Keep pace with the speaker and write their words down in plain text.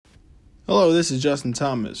Hello, this is Justin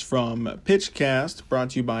Thomas from Pitchcast,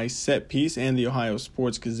 brought to you by Set Piece and the Ohio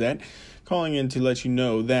Sports Gazette, calling in to let you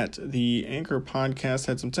know that the Anchor podcast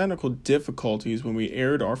had some technical difficulties when we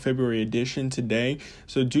aired our February edition today.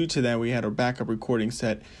 So due to that, we had our backup recording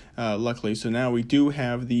set, luckily. So now we do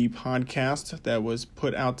have the podcast that was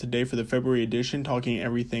put out today for the February edition, talking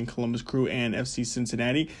everything Columbus Crew and FC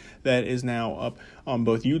Cincinnati. That is now up on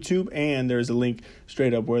both YouTube, and there's a link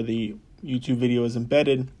straight up where the YouTube video is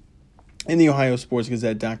embedded in the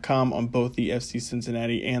OhioSportsGazette.com on both the FC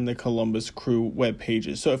Cincinnati and the Columbus Crew web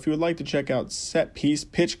pages. So if you would like to check out Set Piece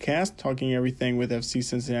Pitchcast, talking everything with FC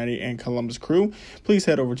Cincinnati and Columbus Crew, please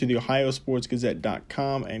head over to the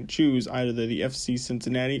OhioSportsGazette.com and choose either the FC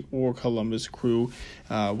Cincinnati or Columbus Crew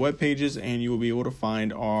web pages, and you will be able to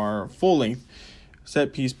find our full-length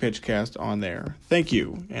Set Piece Pitchcast on there. Thank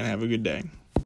you, and have a good day.